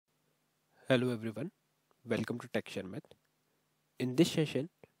Hello everyone, welcome to Tech Sharmit. In this session,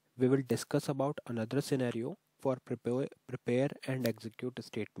 we will discuss about another scenario for prepare and execute a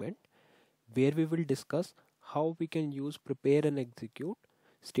statement, where we will discuss how we can use prepare and execute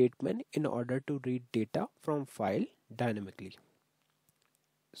statement in order to read data from file dynamically.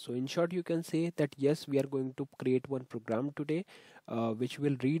 So in short, you can say that yes, we are going to create one program today which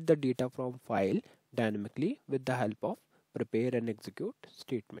will read the data from file dynamically with the help of prepare and execute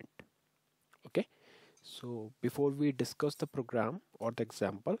statement. Okay. So before we discuss the program or the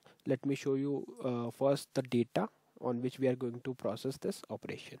example, let me show you first the data on which we are going to process this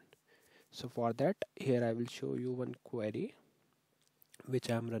operation. So for that, here I will show you one query which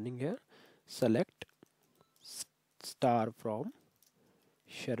I am running here. Select star from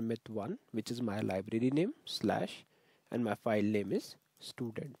Sharmit1, which is my library name slash, and my file name is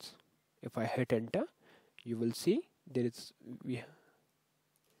students. If I hit enter, you will see there is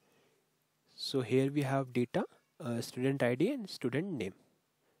so here we have data, student ID and student name.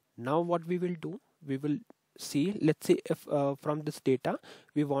 Now what we will do, we will see, let's say if from this data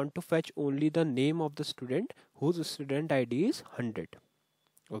we want to fetch only the name of the student whose student ID is 100.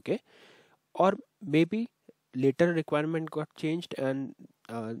 Okay, or maybe later requirement got changed and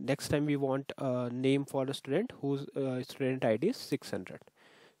next time we want a name for a student whose student ID is 600.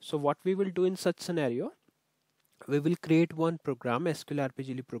 So what we will do in such scenario, we will create one program,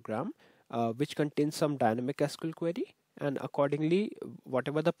 SQLRPGLE program, which contains some dynamic SQL query, and accordingly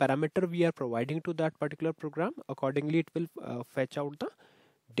whatever the parameter we are providing to that particular program, accordingly it will fetch out the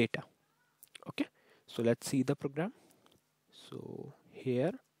data. Okay, so let's see the program. So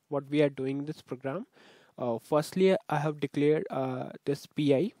here what we are doing in this program, firstly I have declared this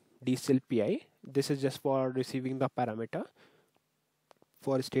PI, DCL PI. This is just for receiving the parameter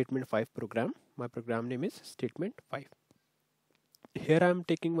for statement 5 program. My program name is statement 5. Here I am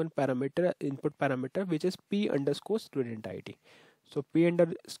taking one parameter, input parameter, which is p underscore student ID. So p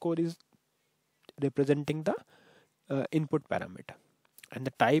underscore is representing the input parameter, and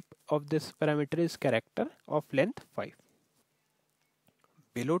the type of this parameter is character of length 5.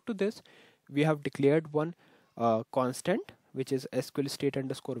 Below to this, we have declared one constant, which is SQL state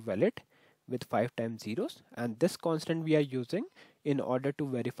underscore valid with 5 times zeros, and this constant we are using in order to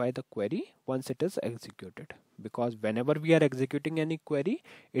verify the query once it is executed, because whenever we are executing any query,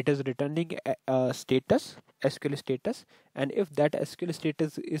 it is returning a status, SQL status, and if that SQL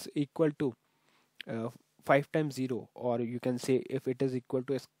status is equal to 5 times 0, or you can say if it is equal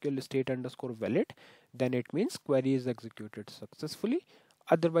to SQL state underscore valid, then it means query is executed successfully.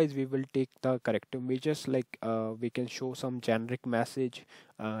 Otherwise we will take the corrective measures, like we can show some generic message,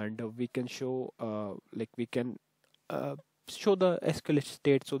 and we can show like we can show the SQL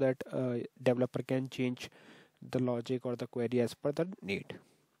state so that developer can change the logic or the query as per the need.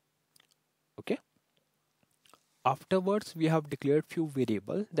 Okay, afterwards we have declared few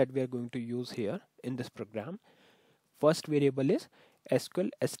variables that we are going to use here in this program. First variable is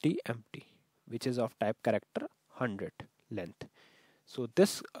SQL empty, which is of type character 100 length. So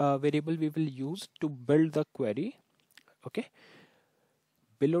this variable we will use to build the query. Okay,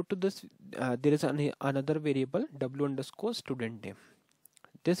 below to this there is another variable w underscore student name.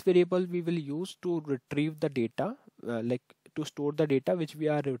 This variable we will use to retrieve the data, like to store the data which we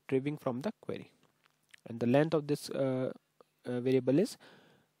are retrieving from the query, and the length of this variable is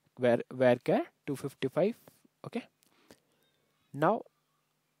varchar 255. Okay, now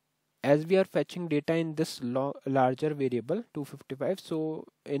as we are fetching data in this larger variable 255, so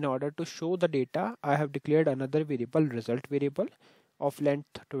in order to show the data, I have declared another variable, result variable of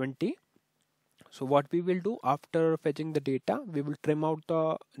length 20. So what we will do after fetching the data, we will trim out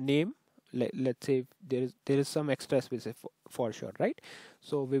the name. Let's say there is some extra space for sure, right?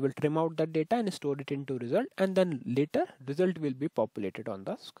 So we will trim out that data and store it into result, and then later result will be populated on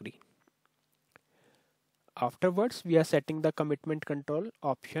the screen. Afterwards, we are setting the commitment control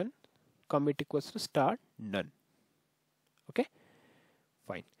option, commit equals to start none. Okay,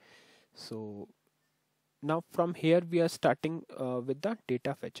 fine. So now from here we are starting with the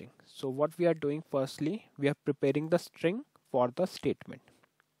data fetching. So what we are doing, firstly we are preparing the string for the statement.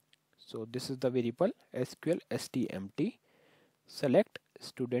 So this is the variable SQL empty, select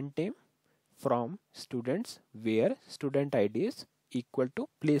student name from students where student ID is equal to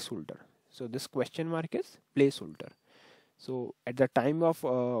placeholder. So this question mark is placeholder. So at the time of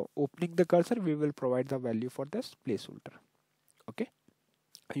opening the cursor, we will provide the value for this placeholder. Okay,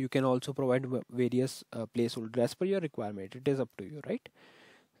 you can also provide various placeholder as per your requirement. It is up to you, right?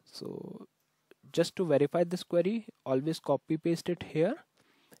 So just to verify this query, always copy paste it here,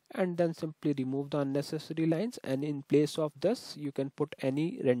 and then simply remove the unnecessary lines, and in place of this you can put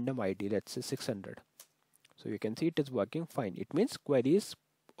any random ID, let's say 600. So you can see it is working fine. It means query is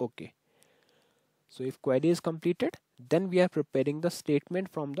okay. So if query is completed, then we are preparing the statement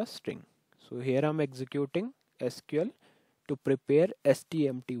from the string. So here I'm executing SQL to prepare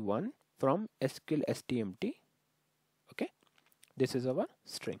stmt1 from SQL stmt. Okay, this is our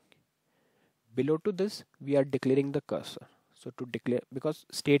string. Below to this we are declaring the cursor. So to declare, because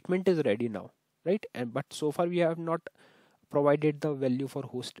statement is ready now, right? And but so far we have not provided the value for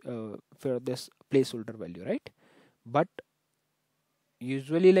host for this placeholder value, right? But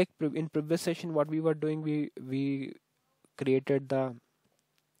usually, like in previous session, what we were doing, we created the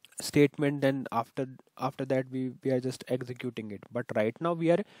statement, then after that we are just executing it. But right now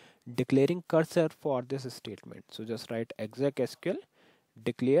we are declaring cursor for this statement. So just write exec SQL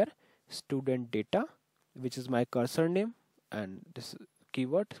declare student data, which is my cursor name, and this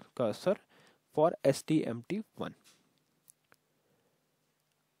keyword cursor for stmt1.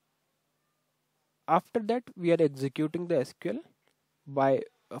 After that we are executing the SQL by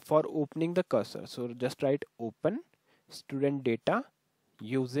for opening the cursor. So just write open student data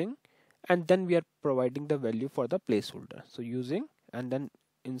using, and then we are providing the value for the placeholder. So using, and then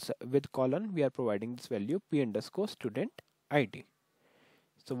with colon we are providing this value p underscore student id.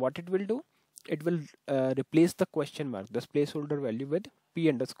 So what it will do, it will replace the question mark, this placeholder value, with p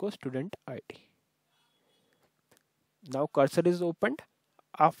underscore student id. Now cursor is opened.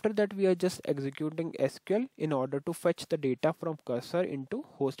 After that we are just executing SQL in order to fetch the data from cursor into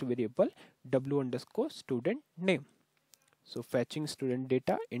host variable w underscore student name. So fetching student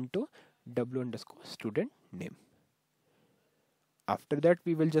data into w underscore student name. After that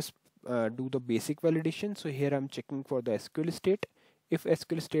we will just do the basic validation. So here I'm checking for the SQL state. If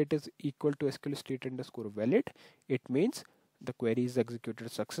SQL state is equal to SQL state underscore valid, it means the query is executed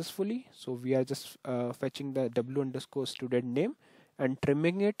successfully. So we are just fetching the w underscore student name and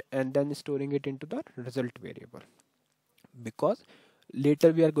trimming it and then storing it into the result variable, because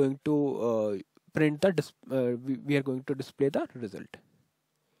later we are going to print the we are going to display the result.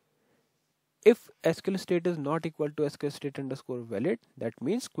 If SQL state is not equal to SQL state underscore valid, that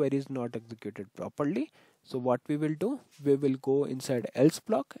means query is not executed properly. So what we will do, we will go inside else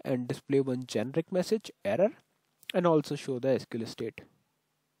block and display one generic message error and also show the SQL state.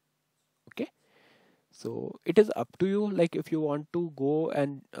 Okay, so it is up to you, like if you want to go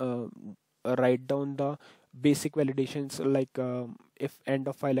and write down the basic validations, like if end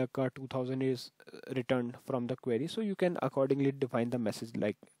of file occur 2000 is returned from the query, so you can accordingly define the message,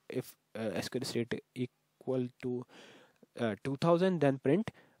 like if SQL state equal to 2000, then print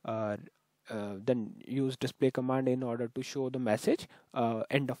then use display command in order to show the message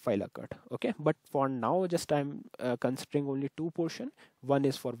end of file occurred. Okay, but for now just I'm considering only two portion. One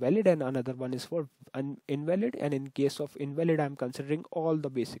is for valid and another one is for invalid, and in case of invalid I'm considering all the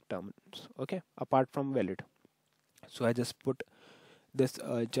basic terms, okay, apart from valid. So I just put this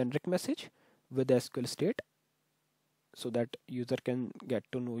generic message with the SQL state so that user can get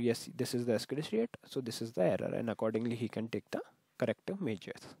to know, yes, this is the SQL state, so this is the error, and accordingly he can take the corrective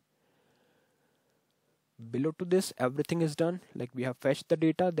measures. Below to this everything is done, like we have fetched the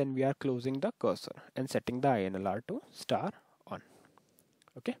data, then we are closing the cursor and setting the INLR to star on.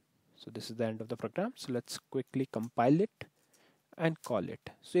 Okay, so this is the end of the program. So let's quickly compile it and call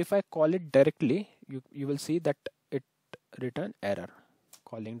it. So if I call it directly, you will see that it return error.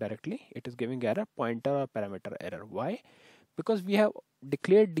 Calling directly, it is giving error, pointer or parameter error. Why? Because we have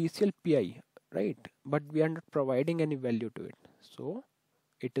declared DCL PI, right, but we are not providing any value to it. So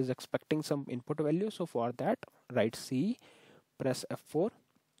it is expecting some input value. So for that, write C, press F4.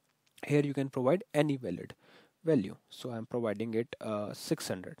 Here you can provide any valid value. So I'm providing it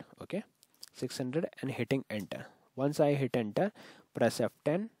 600. Okay, 600 and hitting enter. Once I hit enter, press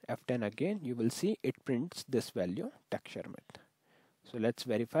F10, F10 again, you will see it prints this value, Sharmit. So let's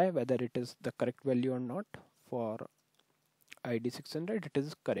verify whether it is the correct value or not. For ID 600, it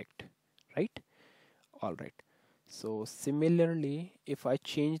is correct, right? All right. So similarly, if I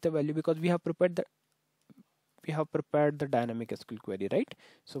change the value, because we have prepared the dynamic SQL query, right?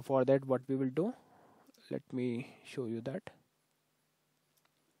 So for that, what we will do, let me show you that.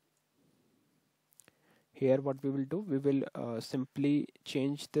 Here what we will do, we will simply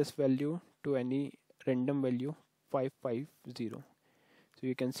change this value to any random value 550. So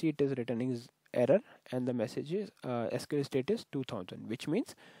you can see it is returning error and the message is SQL state is 2000, which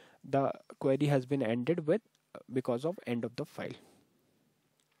means the query has been ended with because of end of the file.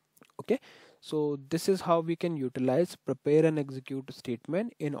 Okay, so this is how we can utilize prepare and execute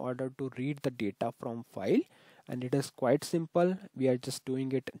statement in order to read the data from file and it is quite simple. We are just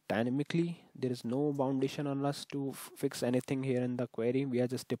doing it dynamically. There is no foundation on us to fix anything here in the query. We are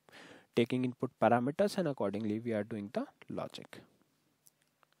just taking input parameters, and accordingly we are doing the logic.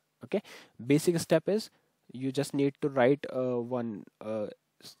 Okay, basic step is you just need to write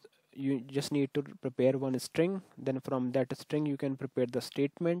you just need to prepare one string. Then from that string you can prepare the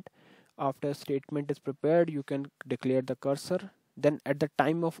statement. After statement is prepared, you can declare the cursor. Then at the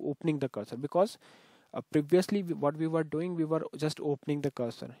time of opening the cursor, because previously what we were doing, we were just opening the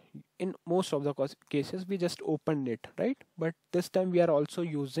cursor. In most of the cases we just opened it, right? But this time we are also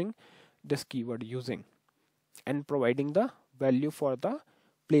using this keyword using and providing the value for the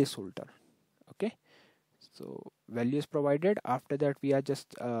placeholder. Okay, so value is provided. After that we are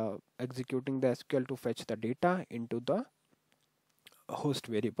just executing the SQL to fetch the data into the host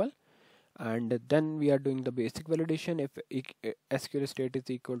variable, and then we are doing the basic validation. If SQL state is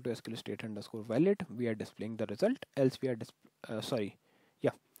equal to SQL state underscore valid, we are displaying the result. Else we are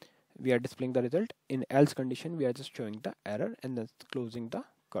we are displaying the result. In else condition we are just showing the error and then closing the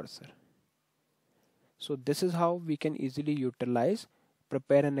cursor. So this is how we can easily utilize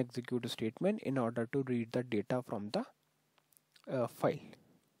prepare and execute a statement in order to read the data from the file.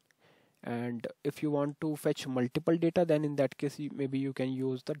 And if you want to fetch multiple data, then in that case maybe you can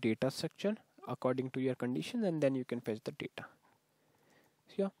use the data section according to your condition, and then you can fetch the data.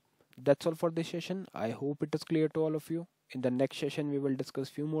 So yeah, that's all for this session. I hope it is clear to all of you. In the next session we will discuss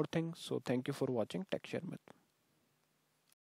few more things. So thank you for watching Tech Sharmit.